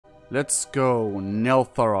Let's go,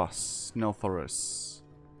 Neltharus. Neltharus.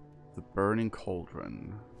 The Burning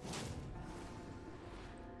Cauldron.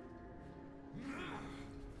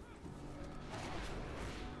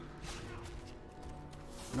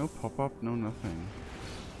 No pop-up, no nothing.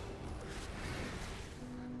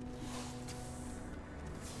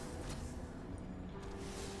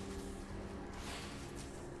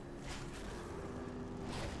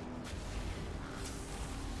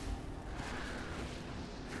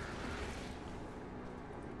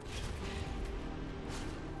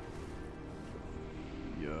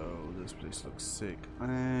 This place looks sick.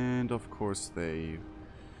 And of course they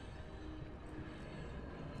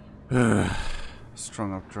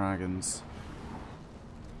strung up dragons.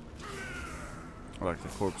 I like the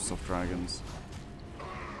corpses of dragons.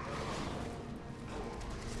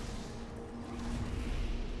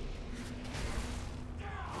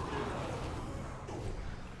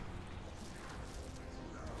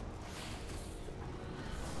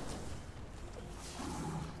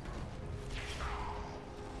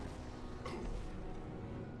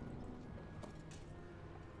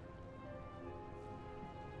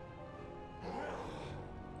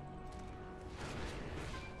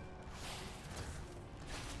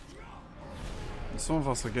 Some of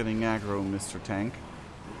us are getting aggro, Mr. Tank.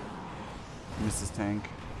 Mrs. Tank.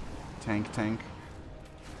 Tank.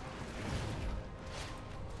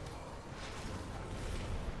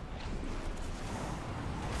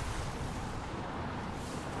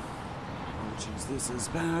 Oh jeez, this is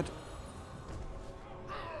bad.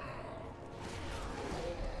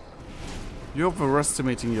 You're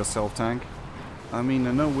overestimating yourself, Tank. I mean,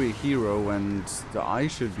 I know we're hero and I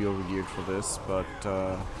should be overgeared for this, but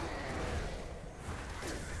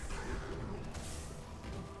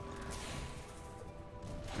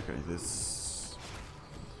okay, this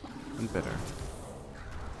and better.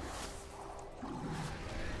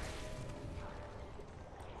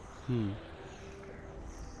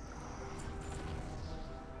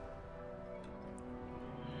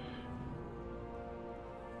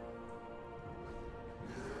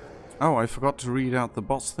 Oh, I forgot to read out the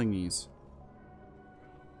boss thingies.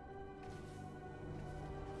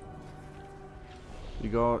 You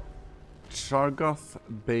got Chargoth,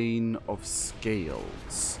 Bane of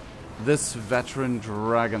Scales. This veteran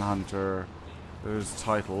dragon hunter, whose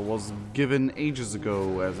title was given ages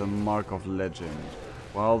ago as a mark of legend,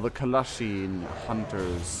 while the Kalashin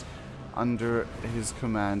hunters under his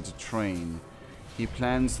command train. He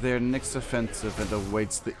plans their next offensive and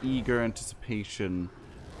awaits the eager anticipation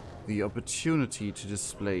the opportunity to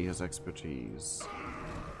display his expertise.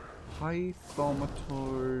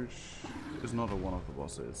 Pythaumaturge is not one of the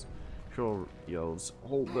bosses. Pure yells,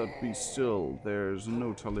 "Hold that beast still. There's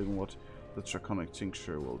no telling what the draconic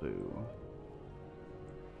tincture will do."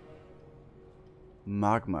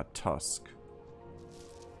 Magma Tusk.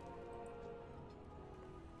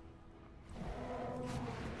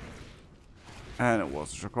 And it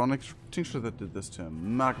was draconic tincture that did this to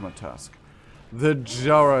him. Magma Tusk. The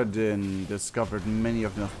Jaradin discovered many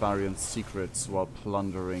of Neltharian's secrets while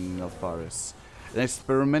plundering Neltharus. An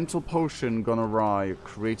experimental potion gone awry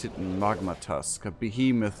created Magma Tusk, a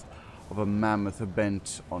behemoth of a mammoth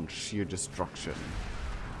bent on sheer destruction.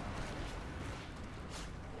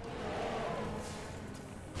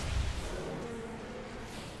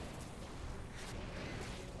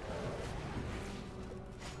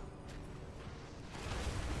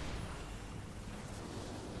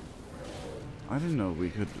 I didn't know we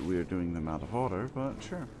were doing them out of order, but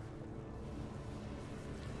sure.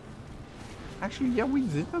 Actually, yeah, we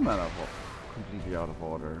did them completely out of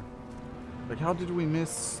order. Like, how did we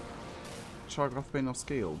miss Chargoth Bane of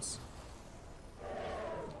Scales?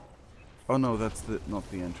 Oh no, that's not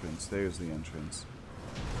the entrance. There's the entrance.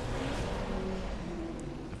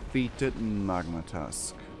 Defeated Magma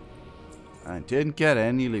Tusk. I didn't get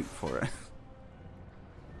any loot for it.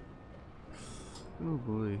 Oh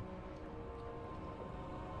boy.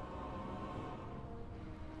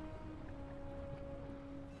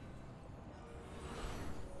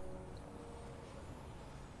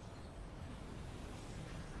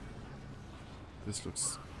 This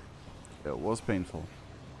looks... it was painful.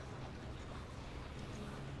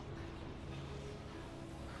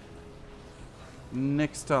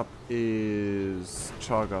 Next up is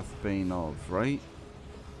Chargoth Bane of, right?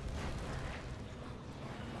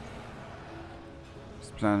 He's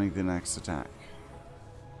planning the next attack.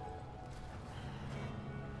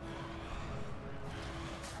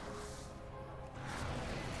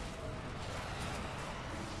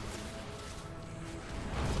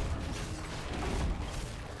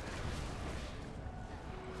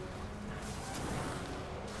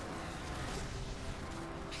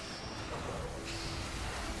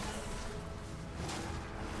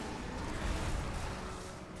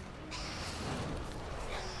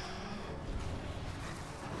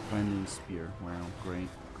 spear. Wow, great,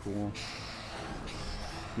 cool.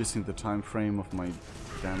 Missing the time frame of my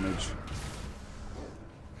damage.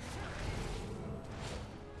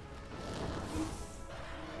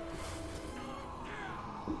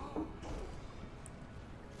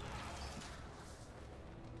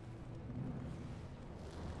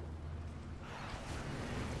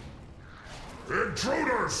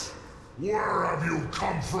 Intruders! Where have you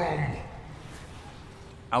come from?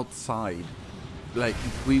 Outside. Like,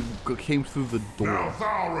 we came through the door.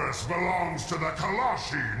 Neltharus belongs to the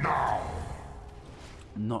Kalashi now!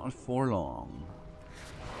 Not for long.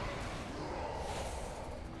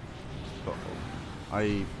 Uh-oh.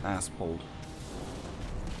 I ass-pulled.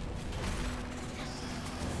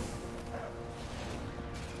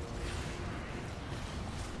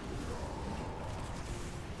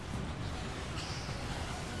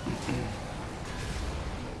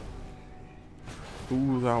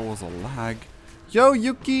 Ooh, that was a lag. Yo,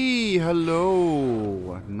 Yuki!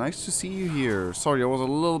 Hello! Nice to see you here. Sorry, I was a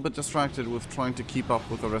little bit distracted with trying to keep up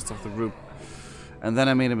with the rest of the group. And then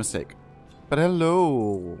I made a mistake. But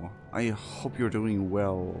hello! I hope you're doing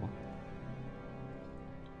well.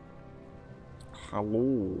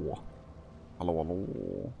 Hello. Hello,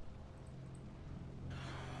 hello.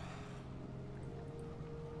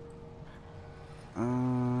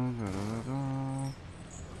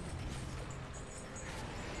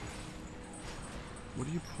 What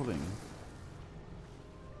are you pulling?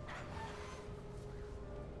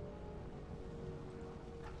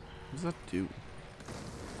 What does that do?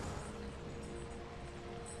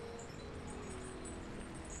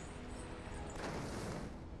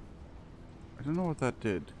 I don't know what that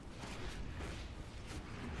did.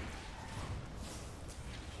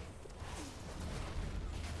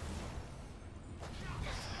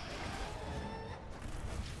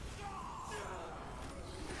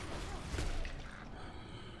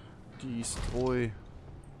 Destroy.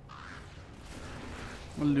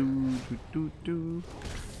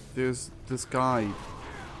 There's this guy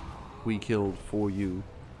we killed for you.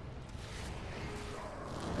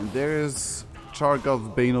 And there's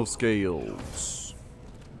Chargoth, Bane of Scales.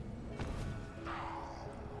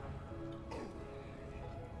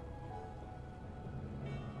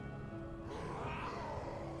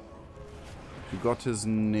 You got his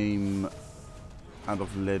name out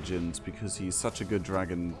of Legends because he's such a good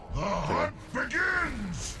dragon The player. hunt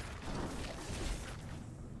begins!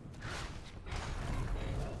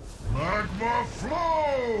 Magma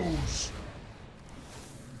flows!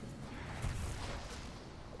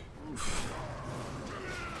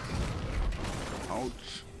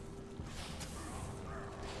 Ouch.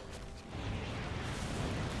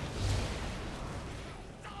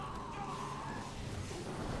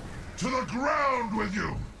 To the ground with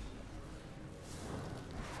you!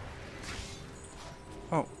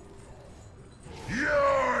 Oh.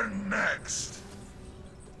 You're next!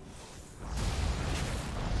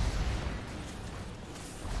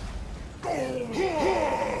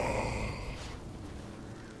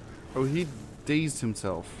 Oh, he dazed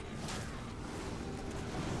himself.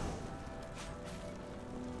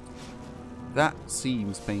 That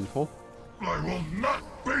seems painful. I will not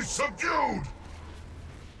be subdued!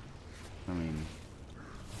 I mean...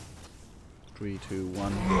 3, 2,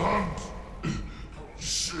 1... Hunt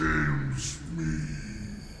shames me.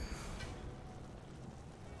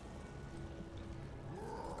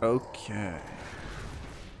 Okay.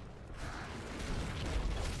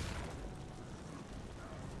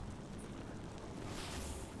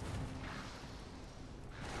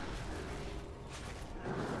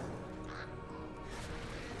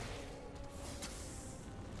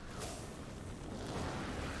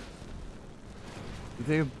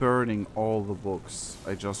 They're burning all the books.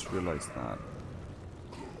 I just realized that.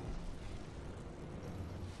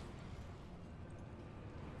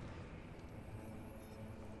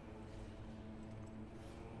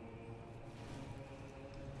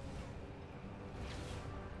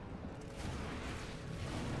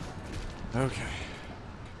 Okay.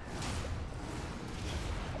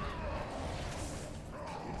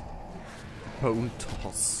 Bone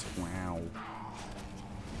toss. Wow.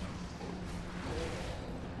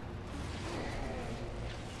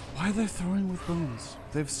 Why are they throwing with bones?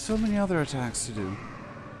 They have so many other attacks to do.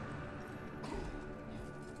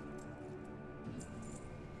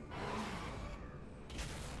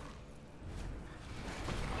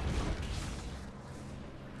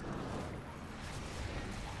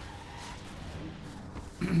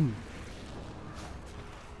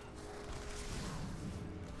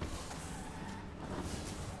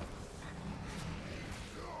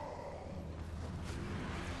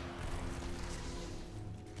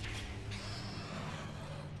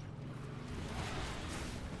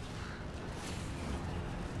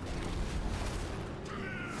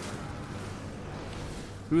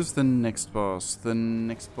 Who's the next boss? The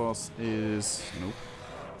next boss is... Nope.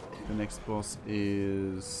 The next boss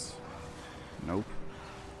is... Nope.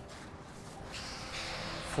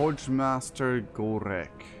 Forge Master Gorek.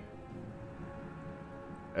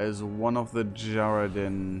 As one of the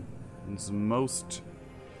Jaredin's most...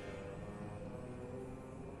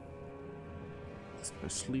 This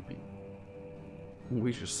guy's sleeping.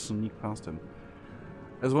 We should sneak past him.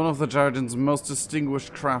 As one of the Jaredin's most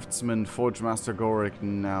distinguished craftsmen, Forge Master Gorek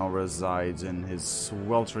now resides in his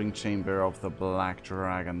sweltering chamber of the Black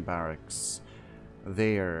Dragon Barracks.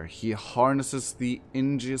 There, he harnesses the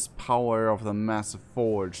ingenious power of the massive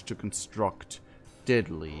forge to construct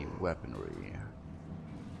deadly weaponry.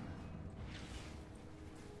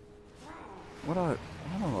 What a...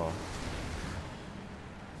 Oh.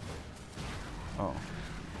 Oh.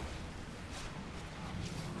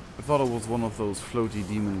 I thought it was one of those floaty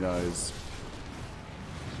demon guys.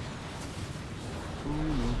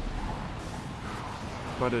 Ooh.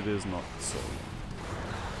 But it is not so.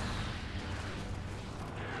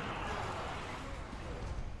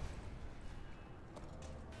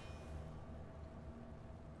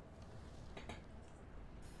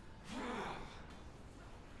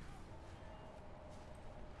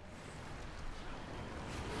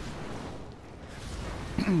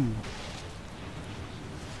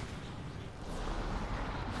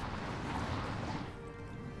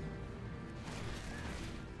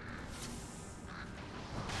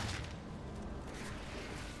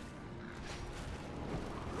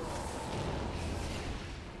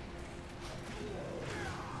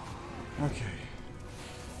 Okay.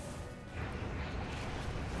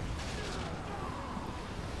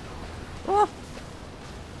 Ah!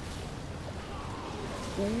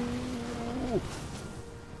 Ooh.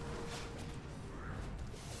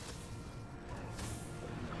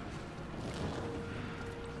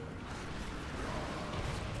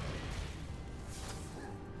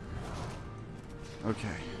 Okay.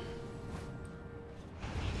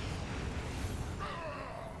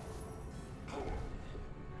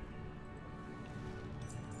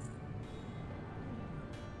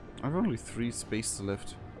 I've only 3 spaces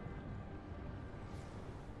left.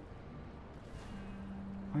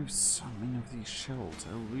 I have so many of these shells.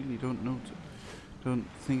 I really don't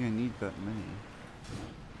think I need that many.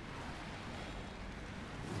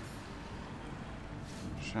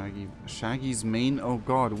 Shaggy's main? Oh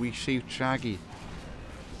god, we shaved Shaggy.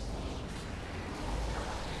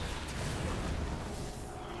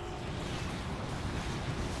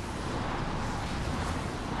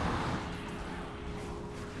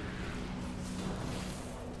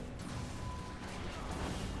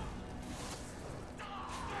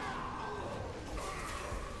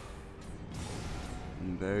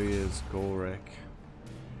 And there he is, Gorek.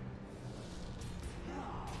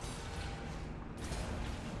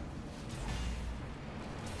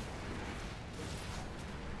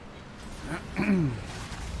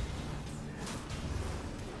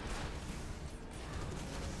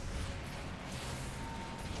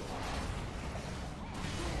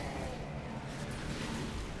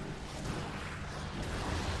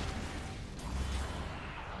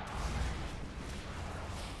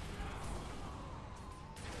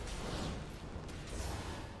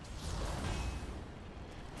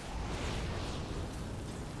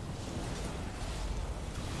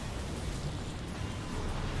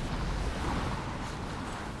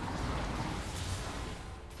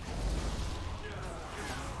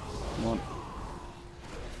 Come on.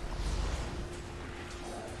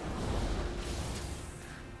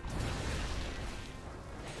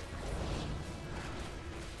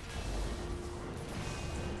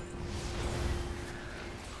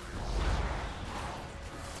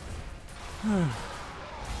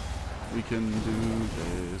 We can do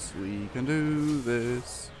this, we can do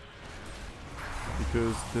this.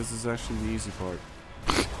 Because this is actually the easy part.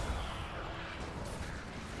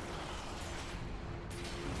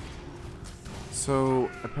 So,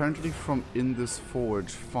 apparently from in this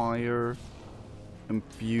forge, fire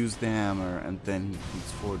imbues the hammer and then he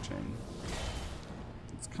keeps forging.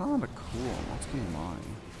 It's kinda cool, not gonna lie.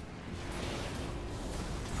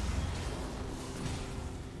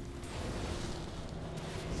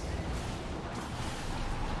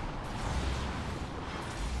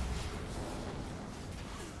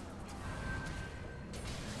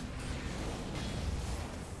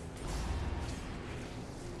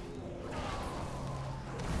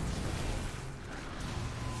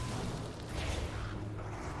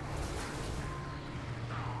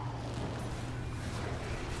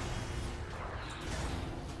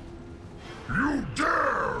 You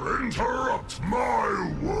dare interrupt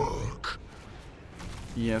my work!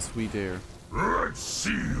 Yes, we dare. Let's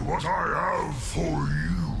see what I have for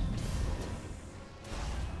you.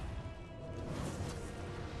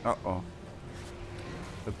 Uh-oh.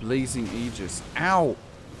 A blazing aegis. Ow!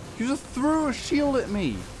 You just threw a shield at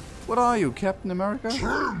me! What are you, Captain America?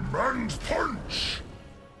 Trim and punch!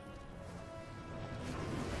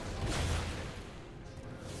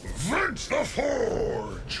 Vent the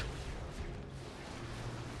forge!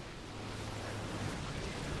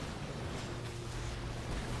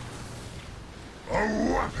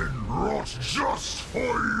 A weapon wrought just for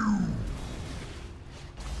you!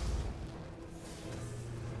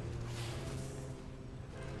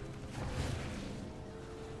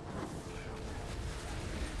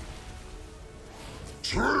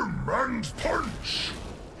 Trim and punch!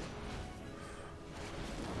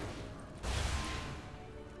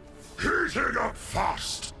 Heating up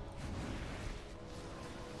fast!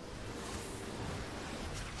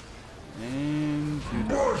 And you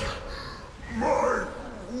But my work...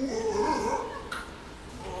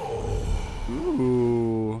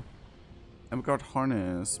 Ooh. I've got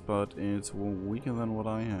harness, but it's weaker than what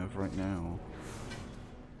I have right now.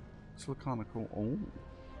 Still kinda cool. Oh.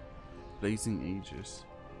 Blazing Aegis.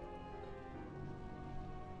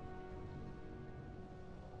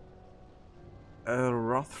 A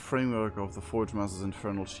rough framework of the Forge Master's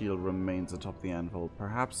infernal shield remains atop the anvil.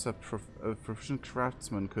 Perhaps a proficient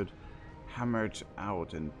craftsman could hammer it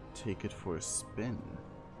out and take it for a spin.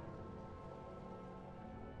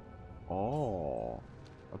 Oh,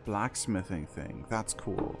 a blacksmithing thing. That's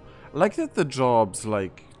cool. I like that the jobs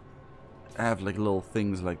like have like little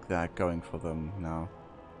things like that going for them now.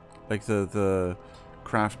 Like the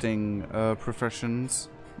crafting professions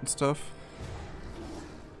and stuff.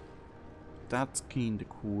 That's kinda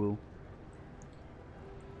cool.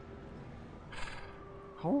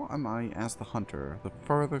 How am I as the hunter? The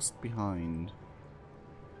furthest behind.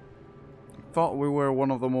 I thought we were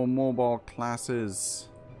one of the more mobile classes.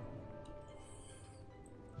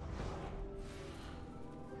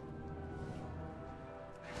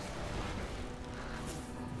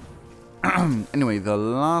 Anyway, the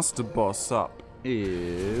last boss up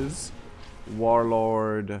is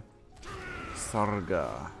Warlord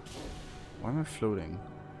Sarga. Why am I floating?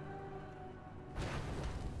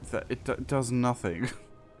 It does nothing.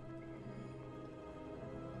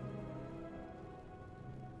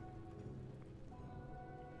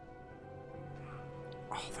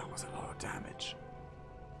 Oh, that was a lot of damage.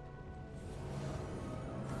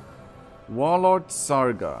 Warlord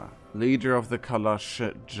Sarga, leader of the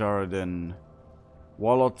Kalash Jarden.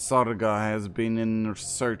 Warlord Sarga has been in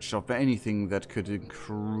search of anything that could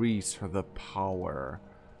increase the power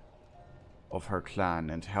of her clan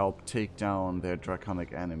and help take down their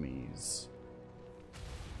draconic enemies.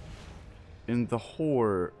 In the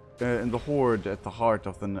horde at the heart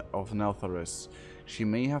of Neltharus, she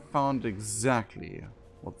may have found exactly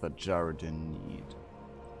what the Jarden need.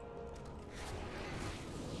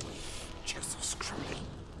 Jesus Christ!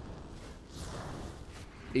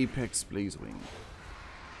 Apex Blazewing.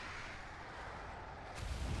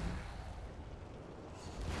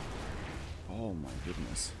 Oh my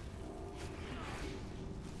goodness.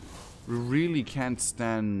 We really can't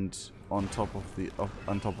stand on top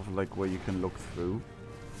of like where you can look through.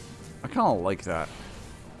 I kind of like that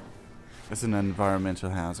as an environmental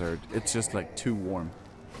hazard. It's just like too warm.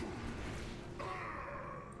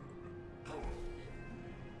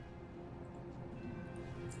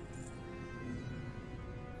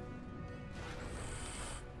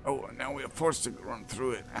 Oh, now we are forced to run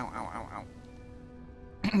through it. Ow, ow, ow,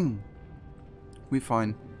 ow. We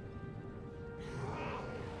fine.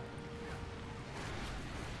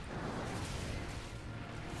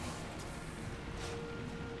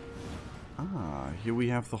 Ah, here we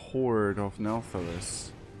have the horde of Neltharus.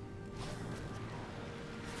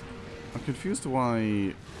 I'm confused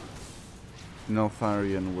why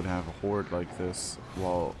Neltharion would have a horde like this,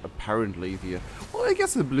 while apparently well, I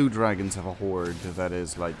guess the blue dragons have a horde that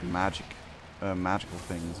is like magical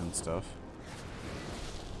things and stuff.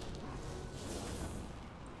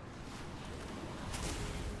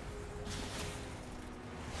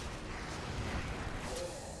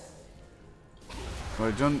 I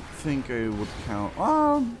don't think I would count...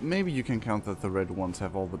 Oh, maybe you can count that the red ones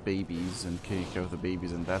have all the babies and take care of the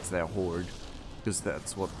babies and that's their horde. Because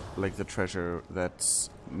that's what, like, the treasure that's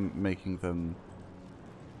making them...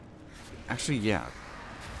 Actually, yeah.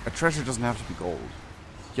 A treasure doesn't have to be gold.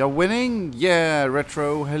 You're winning? Yeah,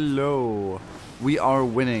 Retro, hello. We are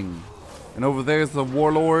winning. And over there's the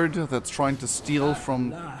warlord that's trying to steal from...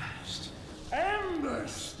 Last,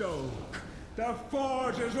 Emberstoke! The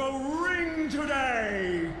forges will ring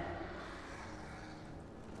today!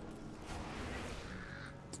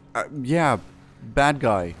 Yeah, bad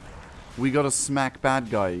guy. We gotta smack bad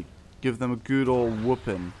guy. Give them a good old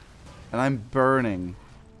whooping. And I'm burning.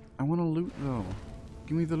 I wanna loot though.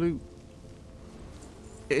 Give me the loot.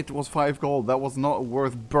 It was 5 gold. That was not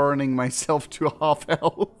worth burning myself to half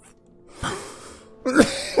health.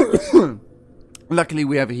 Luckily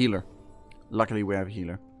we have a healer. Luckily we have a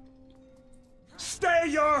healer. Stay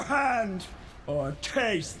your hand, or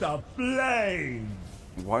taste the flame!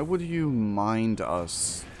 Why would you mind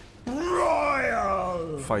us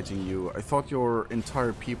Royal! fighting you? I thought your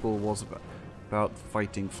entire people was about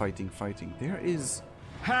fighting. There is...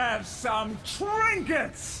 Have some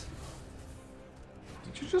trinkets!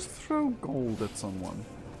 Did you just throw gold at someone?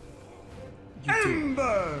 You did.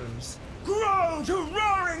 Embers! Grow to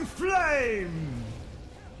roaring flame!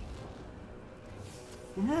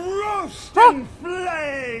 Roasting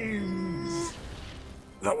flames!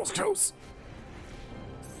 That was close.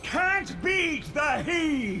 Can't beat the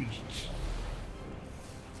heat!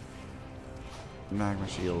 Magma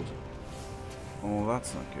shield. Oh,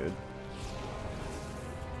 that's not good.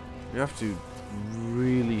 You have to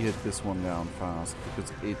really hit this one down fast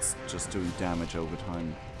because it's just doing damage over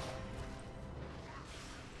time.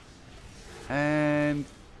 And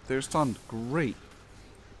they're stunned. Great.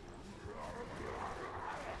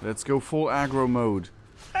 Let's go full aggro mode.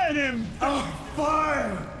 An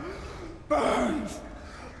fire burns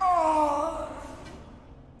all.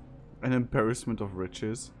 An embarrassment of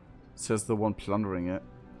riches, says the one plundering it.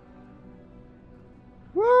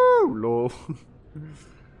 Woo! Lol.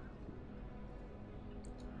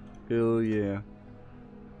 Hell yeah.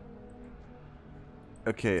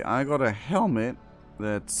 Okay, I got a helmet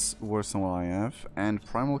that's worse than what I have, and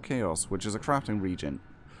Primal Chaos, which is a crafting regen.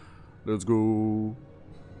 Let's go.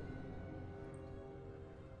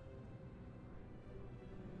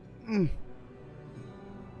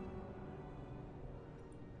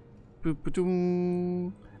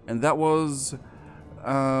 And that was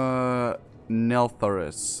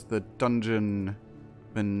Neltharus, the dungeon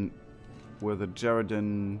where the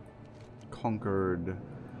Jaredin conquered,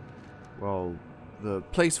 well, the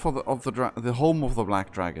place for the home of the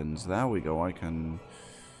Black Dragons. There we go. I can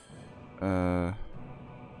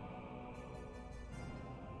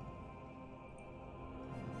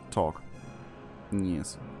talk.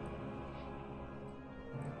 Yes.